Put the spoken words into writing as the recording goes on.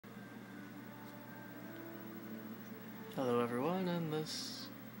Hello everyone, and this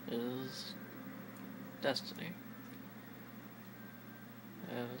is Destiny.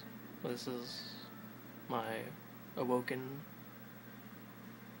 And this is my awoken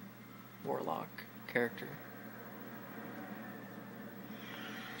warlock character.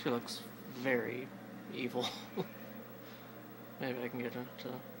 She looks very evil. Maybe I can get her to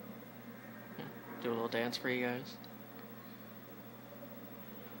do a little dance for you guys.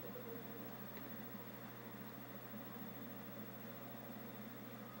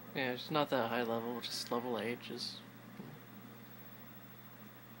 Yeah, she's not that high level, just level 8,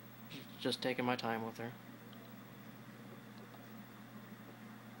 just taking my time with her.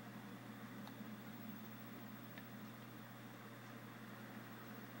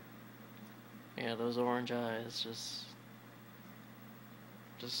 Yeah, those orange eyes just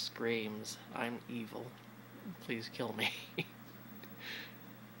screams, I'm evil. Please kill me.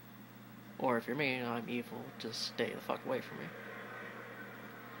 Or if you're me and I'm evil, just stay the fuck away from me.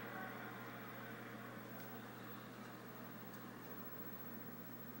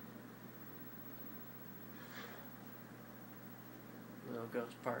 Little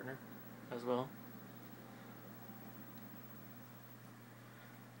ghost partner as well.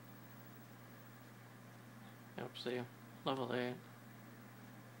 Yep, see, level 8.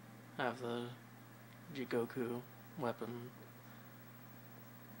 I have the Jigoku weapon,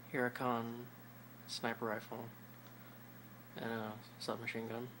 Huracan sniper rifle, and a submachine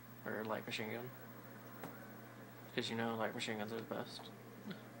gun, or light machine gun. Because you know light machine guns are the best.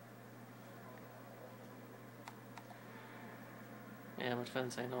 Yeah, my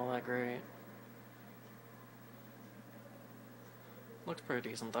defense ain't all that great. Looks pretty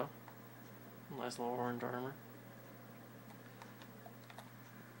decent though. Nice little orange armor.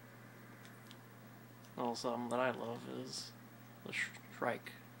 Also, something that I love is the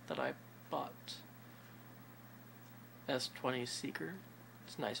strike that I bought. S20 Seeker.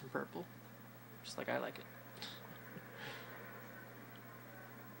 It's nice and purple. Just like I like it.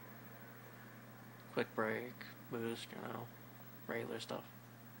 Quick break, boost, you know, regular stuff.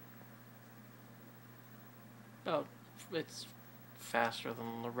 Oh, it's faster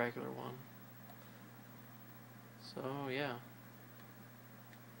than the regular one. So, yeah.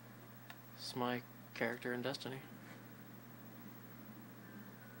 It's my character in Destiny.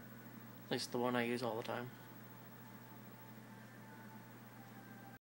 At least the one I use all the time.